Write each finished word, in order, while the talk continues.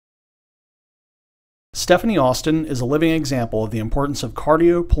Stephanie Austin is a living example of the importance of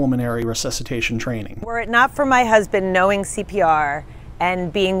cardiopulmonary resuscitation training. Were it not for my husband knowing CPR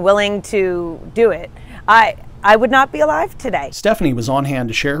and being willing to do it, I would not be alive today. Stephanie was on hand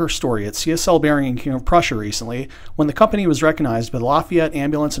to share her story at CSL Behring and King of Prussia recently when the company was recognized by the Lafayette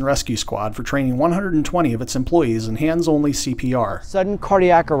Ambulance and Rescue Squad for training 120 of its employees in hands-only CPR. Sudden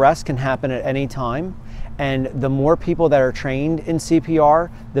cardiac arrest can happen at any time, and the more people that are trained in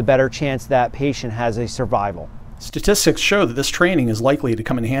CPR, the better chance that patient has a survival. Statistics show that this training is likely to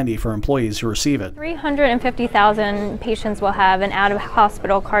come in handy for employees who receive it. 350,000 patients will have an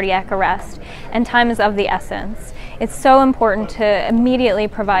out-of-hospital cardiac arrest, and time is of the essence. It's so important to immediately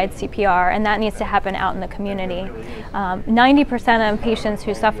provide CPR, and that needs to happen out in the community. 90% of patients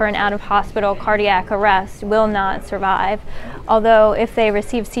who suffer an out-of-hospital cardiac arrest will not survive, although if they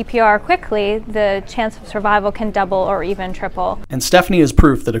receive CPR quickly, the chance of survival can double or even triple. And Stephanie is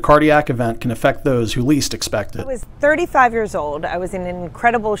proof that a cardiac event can affect those who least expect it. I was 35 years old. I was in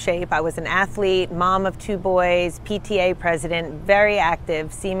incredible shape. I was an athlete, mom of 2 boys, PTA president, very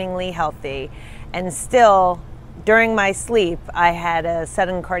active, seemingly healthy, and still, during my sleep, I had a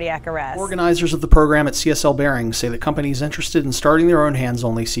sudden cardiac arrest. Organizers of the program at CSL Behring say that companies interested in starting their own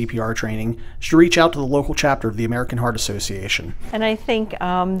hands-only CPR training should reach out to the local chapter of the American Heart Association. And I think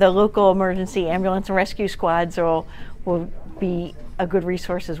the local emergency ambulance and rescue squads will be a good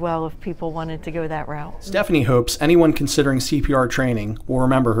resource as well if people wanted to go that route. Stephanie hopes anyone considering CPR training will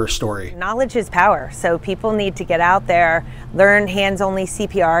remember her story. Knowledge is power, so people need to get out there, learn hands-only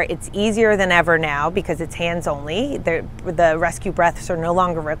CPR. It's easier than ever now because it's hands-only. The rescue breaths are no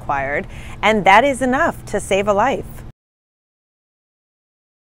longer required, and that is enough to save a life.